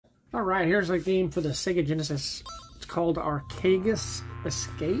Alright, here's a game for the Sega Genesis. It's called Arkagis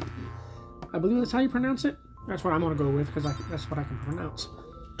Escape. I believe that's how you pronounce it. That's what I'm going to go with, because that's what I can pronounce.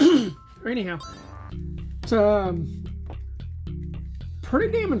 Anyhow, it's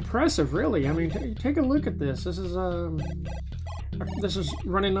pretty damn impressive, really. I mean, take a look at this. This is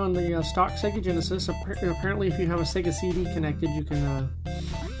running on the stock Sega Genesis. Apparently, if you have a Sega CD connected, you can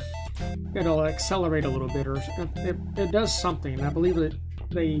it'll accelerate a little bit, or it does something. I believe that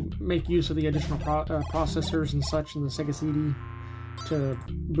they make use of the additional processors and such in the Sega CD to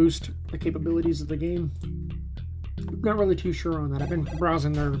boost the capabilities of the game. I'm not really too sure on that. I've been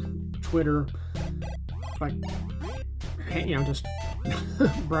browsing their Twitter, like, you know, just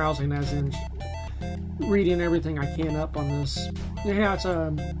browsing as in reading everything I can up on this. Yeah, it's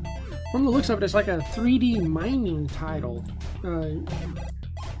from the looks of it, it's like a 3D mining title.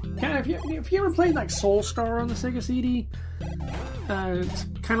 Kind of, if you ever played like Soul Star on the Sega CD, it's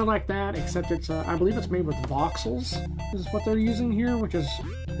kind of like that, except it's I believe it's made with voxels is what they're using here, which is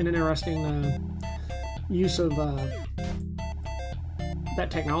an interesting use of that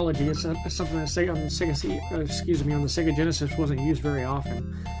technology. It's something that on the Sega Genesis wasn't used very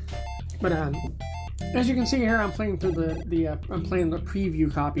often. But as you can see here, I'm playing through I'm playing the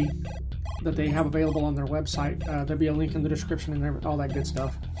preview copy that they have available on their website. There'll be a link in the description and all that good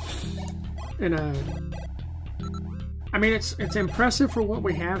stuff. And I mean, it's impressive for what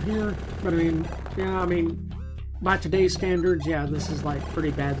we have here, but I mean, yeah, I mean, by today's standards, yeah, this is like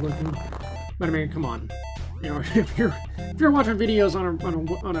pretty bad looking. But I mean, come on, you know, if you're watching videos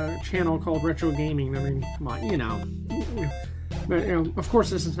on a channel called RetroGaming, I mean, come on, you know. But you know, of course,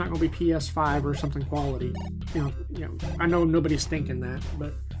 this is not going to be PS5 or something quality. You know, I know nobody's thinking that,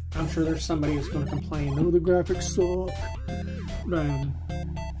 but I'm sure there's somebody who's going to complain, oh, the graphics suck. But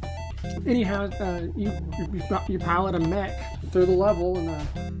anyhow, you pilot a mech through the level,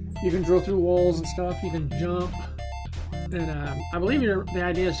 and you can drill through walls and stuff. You can jump, and I believe the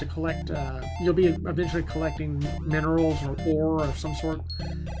idea is to collect. You'll be eventually collecting minerals or ore of some sort.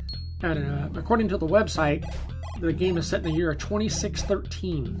 And according to the website, the game is set in the year of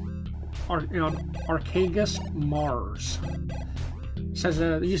 2613 on Arkagis, Mars. It says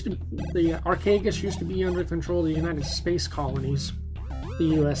the Arkagis used to be under control of the United Space Colonies,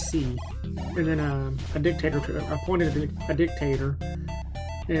 the USC, and then a dictator appointed a dictator,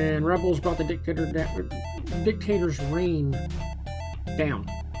 and rebels brought the dictator's reign down.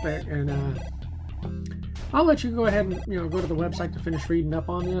 And I'll let you go ahead and go to the website to finish reading up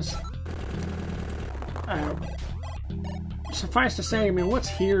on this. Suffice to say, I mean, what's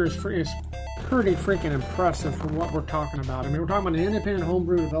here is pretty freaking impressive for what we're talking about. I mean, we're talking about an independent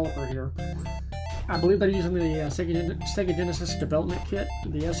homebrew developer here. I believe they're using the Sega Genesis development kit,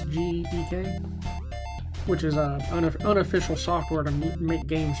 the SGDK, which is unofficial software to make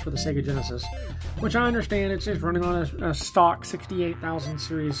games for the Sega Genesis. Which I understand it's running on a stock 68,000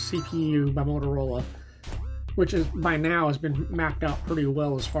 series CPU by Motorola, which is by now has been mapped out pretty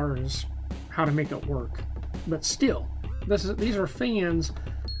well as far as how to make it work. But still, these are fans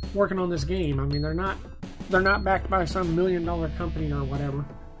working on this game. I mean, they're not backed by some $1 million company or whatever,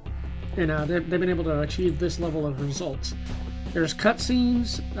 and they've been able to achieve this level of results. There's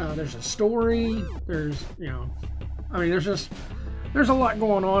cutscenes, there's a story, there's I mean, there's a lot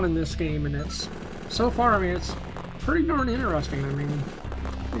going on in this game, and it's so far, I mean, it's pretty darn interesting. I mean,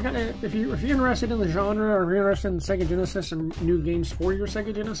 if you're interested in the genre, or if you're interested in Sega Genesis and new games for your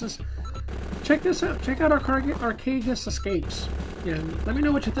Sega Genesis, check this out. Check out Arkagis Escapes, and let me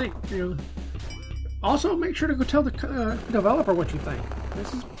know what you think. Also make sure to go tell the developer what you think.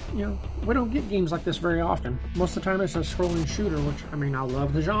 This is, we don't get games like this very often. Most of the time, it's a scrolling shooter, which, I mean, I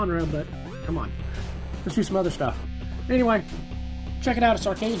love the genre, but come on, let's do some other stuff. Anyway, check it out. It's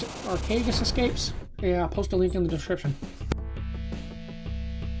Arkagis Escapes. Yeah, I'll post a link in the description.